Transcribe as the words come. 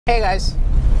Hey guys,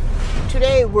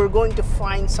 today we're going to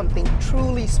find something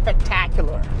truly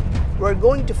spectacular. We're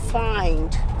going to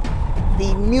find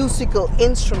the musical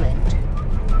instrument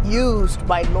used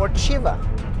by Lord Shiva.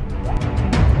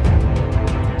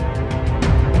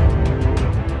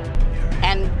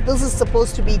 And this is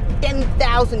supposed to be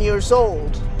 10,000 years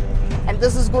old. And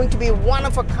this is going to be one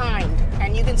of a kind.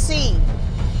 And you can see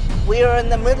we are in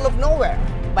the middle of nowhere,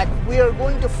 but we are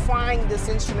going to find this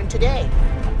instrument today.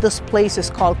 This place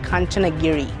is called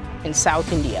Kanchanagiri in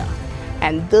South India,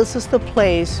 and this is the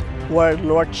place where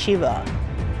Lord Shiva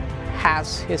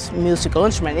has his musical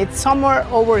instrument. It's somewhere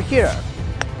over here,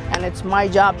 and it's my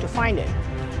job to find it.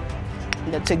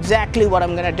 And that's exactly what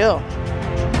I'm gonna do.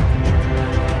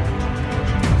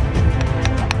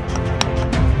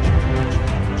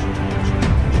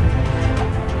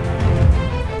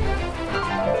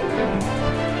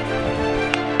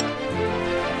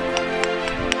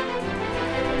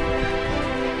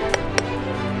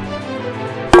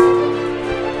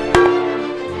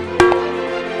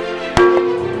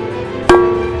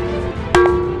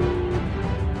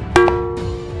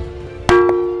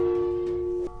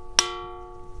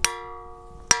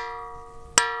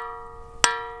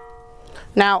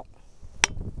 Now,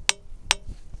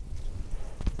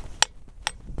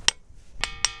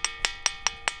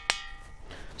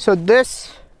 so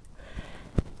this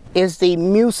is the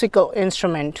musical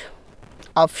instrument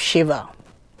of Shiva,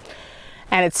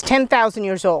 and it's 10,000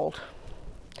 years old.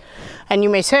 And you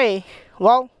may say,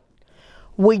 well,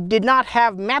 we did not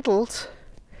have metals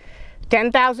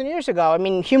 10,000 years ago. I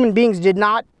mean, human beings did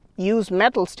not use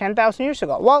metals 10,000 years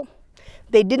ago. Well,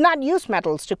 they did not use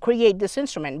metals to create this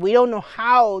instrument. We don't know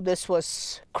how this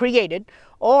was created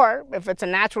or if it's a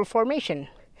natural formation.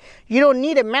 You don't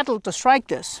need a metal to strike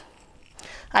this.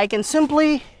 I can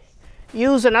simply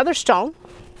use another stone.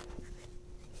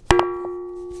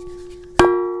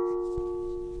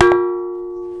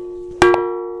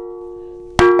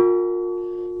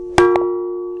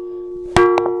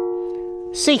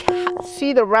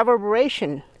 See the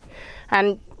reverberation.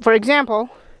 And for example,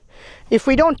 if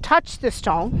we don't touch the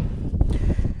stone,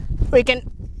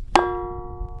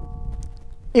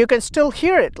 you can still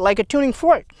hear it like a tuning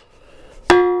fork.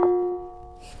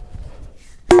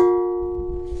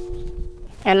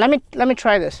 And let me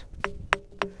try this.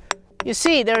 You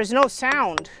see, there is no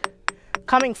sound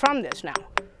coming from this now,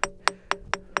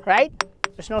 right?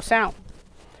 There's no sound.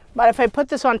 But if I put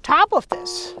this on top of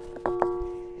this,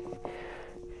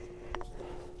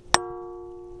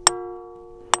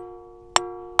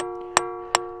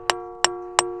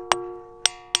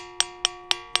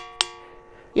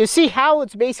 you see how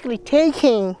it's basically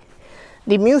taking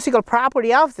the musical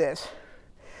property of this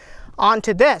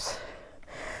onto this.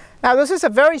 Now this is a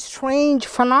very strange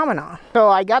phenomenon. So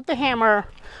I got the hammer.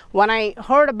 When I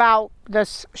heard about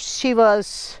this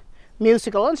Shiva's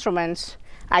musical instruments,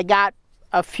 I got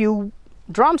a few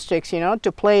drumsticks,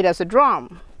 to play it as a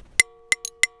drum.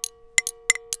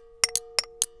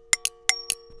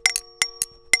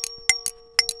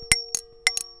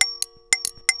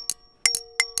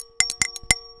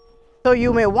 So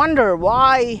you may wonder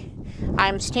why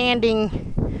I'm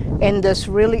standing in this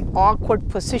really awkward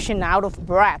position out of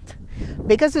breath,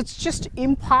 because it's just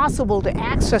impossible to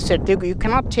access it. You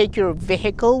cannot take your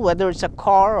vehicle, whether it's a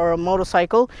car or a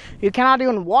motorcycle. You cannot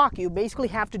even walk. You basically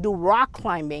have to do rock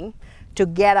climbing to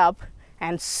get up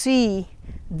and see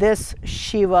this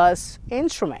Shiva's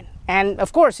instrument. And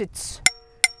of course it's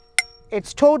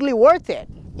totally worth it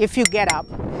if you get up.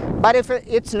 But if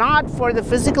it's not for the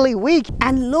physically weak.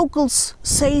 And locals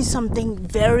say something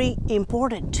very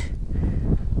important.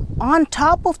 On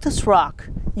top of this rock,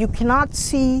 you cannot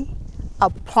see a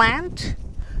plant,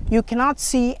 you cannot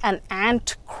see an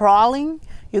ant crawling,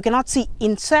 you cannot see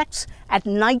insects. At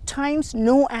night times,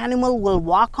 no animal will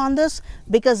walk on this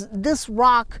because this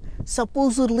rock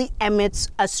supposedly emits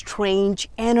a strange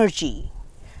energy.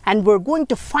 And we're going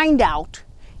to find out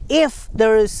if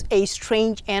there is a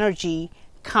strange energy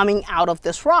coming out of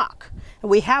this rock.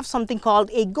 We have something called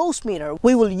a ghost meter.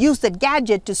 We will use the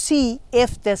gadget to see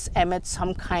if this emits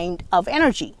some kind of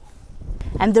energy.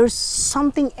 And there's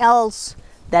something else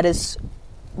that is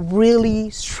really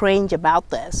strange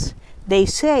about this. They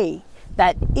say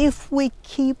that if we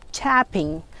keep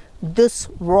tapping this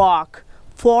rock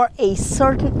for a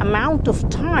certain amount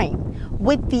of time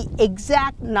with the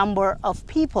exact number of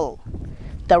people,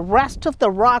 the rest of the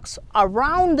rocks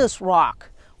around this rock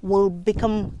will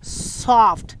become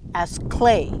soft as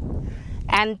clay.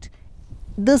 And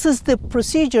this is the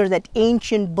procedure that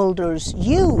ancient builders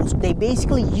used. They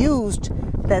basically used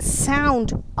the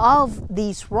sound of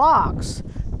these rocks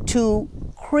to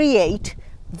create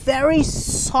very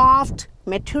soft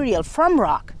material from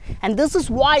rock. And this is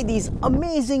why these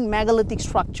amazing megalithic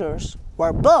structures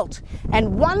were built.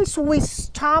 And once we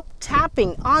stop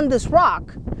tapping on this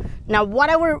rock, now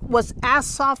whatever was as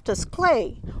soft as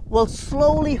clay will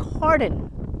slowly harden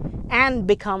and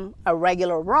become a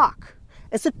regular rock.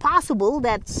 Is it possible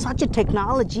that such a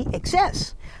technology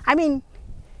exists? I mean,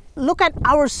 look at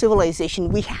our civilization.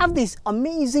 We have these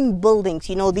amazing buildings,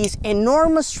 you know, these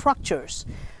enormous structures.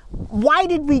 Why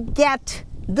did we get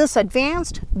this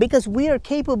advanced? Because we are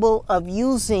capable of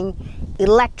using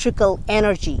electrical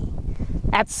energy.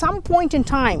 At some point in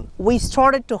time, we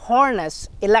started to harness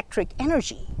electric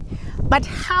energy. But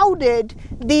how did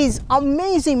these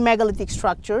amazing megalithic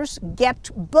structures get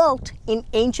built in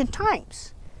ancient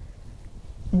times?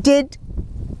 Did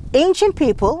ancient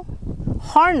people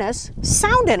harness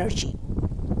sound energy?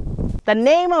 The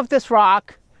name of this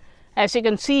rock, as you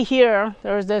can see here,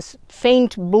 there's this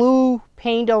faint blue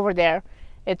paint over there.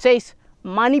 It says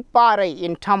Manipare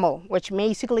in Tamil, which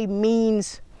basically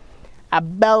means a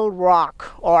bell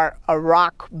rock or a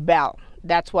rock bell.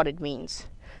 That's what it means.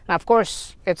 Now, of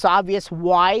course, it's obvious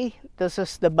why this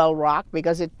is the bell rock,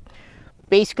 because it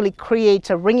basically creates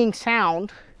a ringing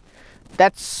sound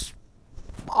that's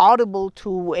audible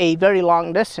to a very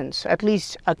long distance, at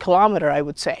least a kilometer, I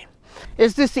would say.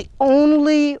 Is this the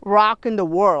only rock in the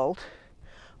world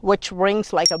which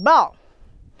rings like a bell?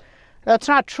 That's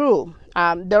not true.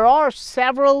 There are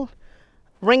several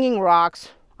ringing rocks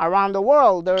around the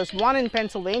world. There's one in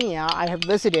Pennsylvania I have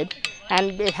visited,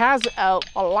 and it has a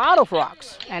lot of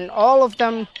rocks, and all of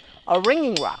them are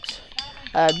ringing rocks.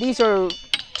 These are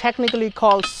technically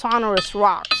called sonorous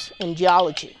rocks in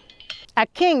geology. A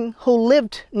king who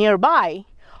lived nearby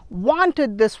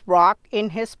wanted this rock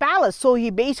in his palace, so he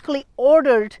basically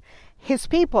ordered his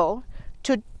people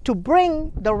to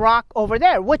bring the rock over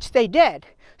there, which they did.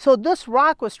 So this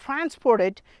rock was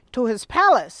transported to his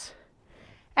palace,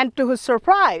 and to his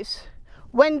surprise,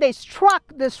 when they struck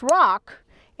this rock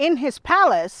in his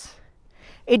palace,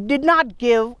 it did not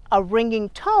give a ringing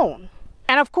tone.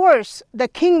 And of course, the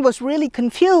king was really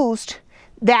confused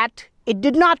that it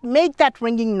did not make that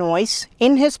ringing noise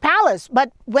in his palace.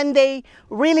 But when they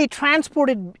really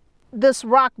transported this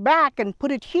rock back and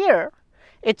put it here,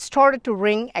 it started to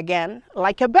ring again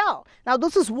like a bell. Now,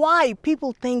 this is why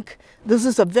people think this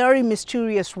is a very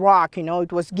mysterious rock. You know,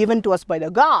 it was given to us by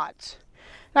the gods.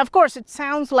 Now, of course, it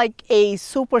sounds like a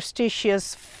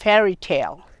superstitious fairy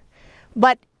tale.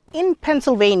 But in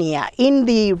Pennsylvania, in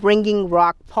the Ringing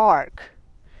Rock Park,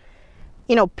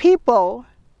 you know, people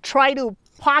try to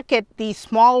pocket these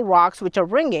small rocks which are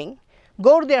ringing,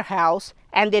 go to their house,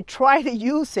 and they try to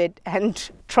use it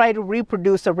and try to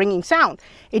reproduce a ringing sound.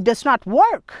 It does not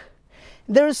work.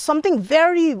 There is something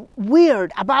very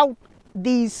weird about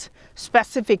these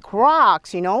specific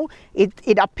rocks, you know.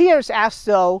 It appears as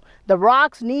though the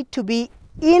rocks need to be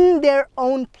in their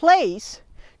own place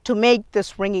to make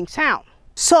this ringing sound.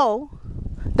 So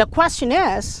the question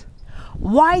is,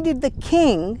 why did the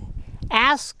king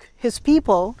ask his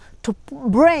people to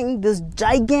bring this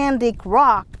gigantic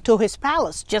rock to his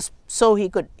palace just so he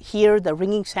could hear the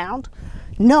ringing sound?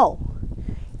 No.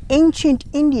 Ancient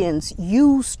Indians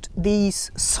used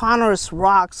these sonorous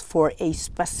rocks for a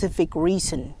specific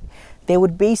reason. They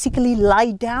would basically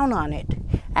lie down on it,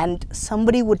 and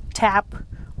somebody would tap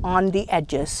on the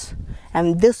edges,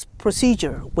 and this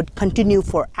procedure would continue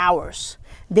for hours.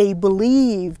 They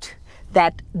believed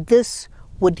that this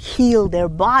would heal their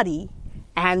body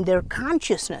and their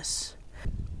consciousness.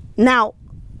 Now,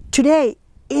 today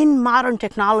in modern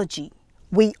technology,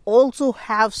 we also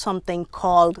have something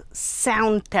called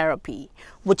sound therapy,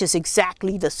 which is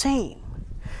exactly the same.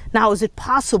 Now, is it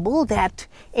possible that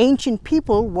ancient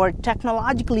people were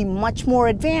technologically much more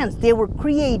advanced? They were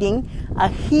creating a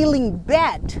healing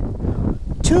bed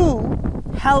to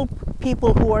help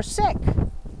people who are sick.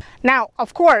 Now,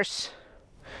 of course,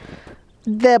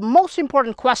 the most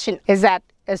important question is that,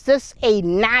 is this a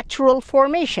natural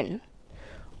formation,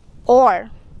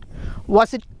 or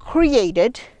was it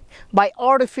created by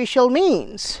artificial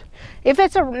means? If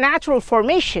it's a natural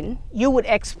formation, you would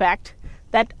expect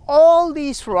that all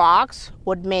these rocks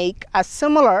would make a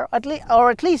similar,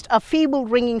 or at least a feeble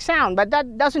ringing sound, but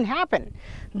that doesn't happen.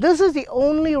 This is the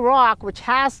only rock which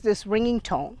has this ringing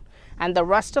tone, and the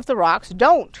rest of the rocks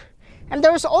don't. And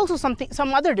there is also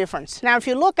some other difference. Now, if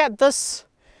you look at this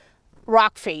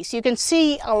rock face, you can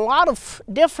see a lot of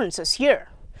differences here.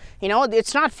 You know,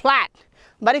 it's not flat.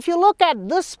 But if you look at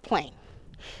this plane,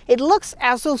 it looks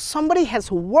as though somebody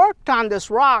has worked on this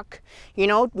rock, you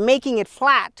know, making it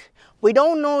flat. We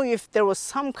don't know if there was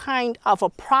some kind of a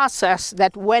process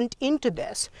that went into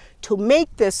this to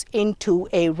make this into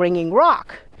a ringing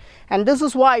rock. And this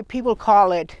is why people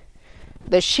call it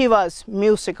the Shiva's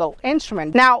musical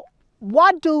instrument. Now,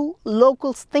 what do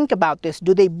locals think about this?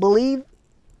 Do they believe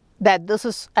that this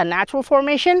is a natural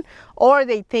formation, or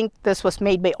they think this was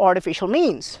made by artificial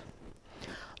means?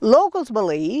 Locals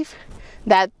believe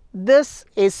that this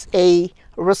is a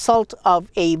result of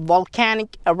a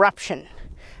volcanic eruption.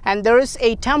 And there is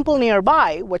a temple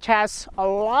nearby which has a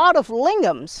lot of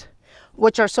lingams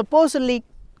which are supposedly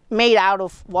made out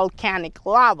of volcanic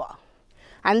lava.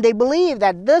 And they believe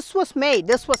that this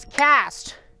was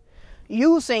cast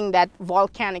using that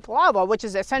volcanic lava, which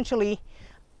is essentially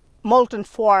molten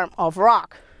form of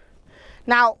rock.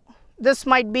 Now, this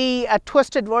might be a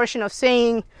twisted version of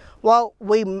saying, well,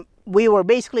 we were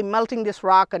basically melting this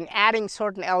rock and adding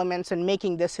certain elements and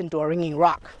making this into a ringing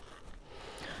rock.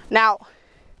 Now,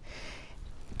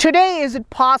 today, is it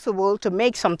possible to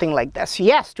make something like this?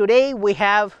 Yes, today we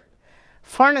have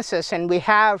furnaces and we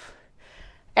have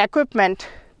equipment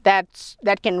that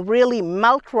can really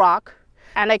melt rock,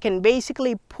 and I can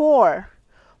basically pour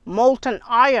molten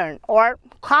iron or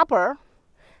copper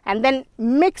and then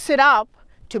mix it up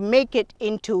to make it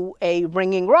into a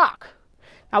ringing rock.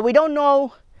 Now, we don't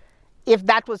know if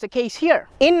that was the case here.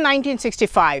 In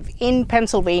 1965, in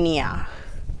Pennsylvania,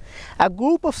 a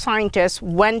group of scientists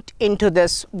went into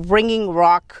this Ringing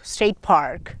Rock State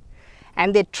Park,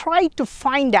 and they tried to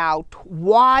find out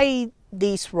why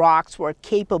these rocks were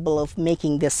capable of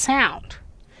making this sound.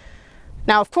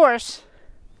 Now, of course,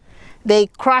 they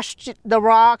crushed the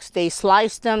rocks, they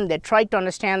sliced them, they tried to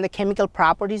understand the chemical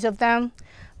properties of them,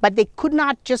 but they could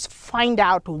not just find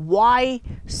out why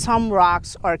some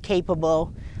rocks are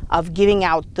capable of giving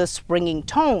out this ringing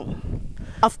tone.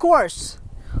 Of course,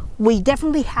 we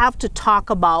definitely have to talk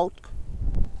about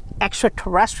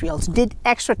extraterrestrials. Did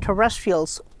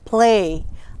extraterrestrials play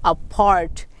a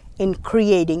part in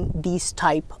creating these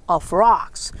type of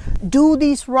rocks? Do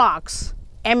these rocks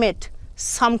emit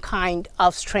some kind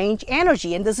of strange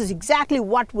energy? And this is exactly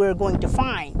what we're going to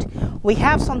find. We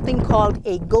have something called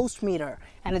a ghost meter,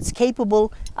 and it's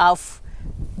capable of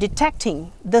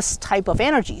detecting this type of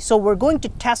energy. So we're going to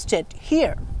test it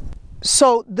here.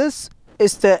 So this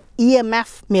is the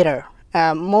EMF meter,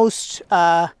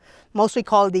 mostly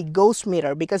called the ghost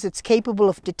meter, because it's capable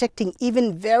of detecting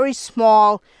even very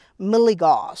small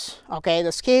milligauss. Okay,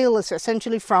 the scale is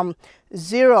essentially from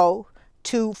 0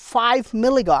 to 5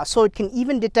 milligauss, so it can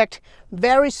even detect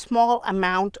very small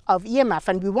amount of EMF,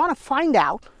 and we want to find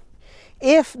out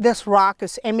if this rock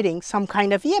is emitting some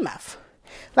kind of EMF.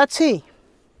 Let's see.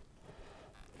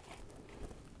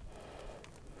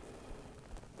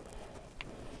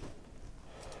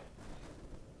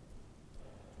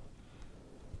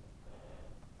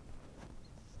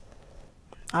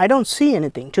 I don't see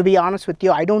anything. To be honest with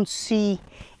you, I don't see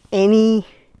any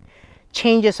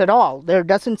changes at all. There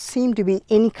doesn't seem to be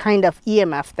any kind of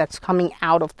EMF that's coming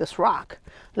out of this rock.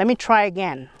 Let me try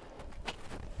again.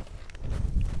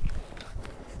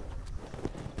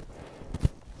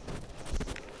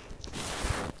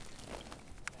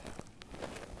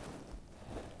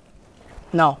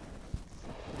 No.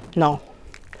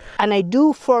 And I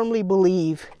do firmly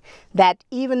believe that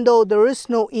even though there is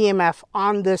no EMF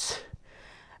on this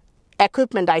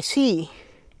equipment I see,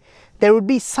 there would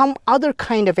be some other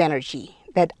kind of energy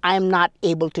that I'm not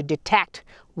able to detect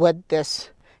with this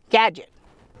gadget.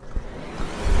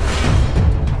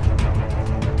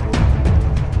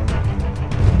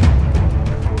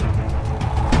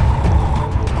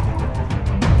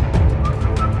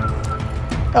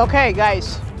 Okay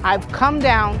guys, I've come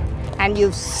down and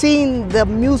you've seen the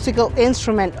musical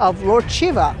instrument of Lord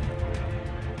Shiva,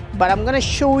 but I'm going to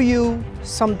show you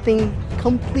something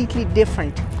completely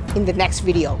different in the next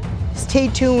video. Stay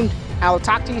tuned. I will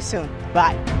talk to you soon.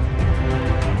 Bye.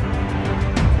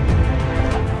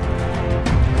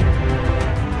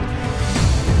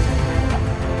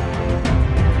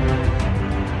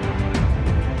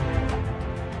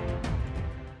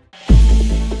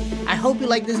 I hope you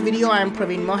like this video. I am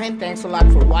Praveen Mohan. Thanks a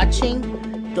lot for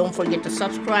watching. Don't forget to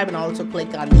subscribe and also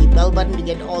click on the bell button to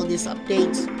get all these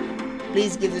updates.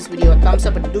 Please give this video a thumbs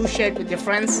up and do share it with your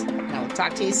friends. And I will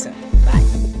talk to you soon.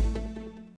 Bye.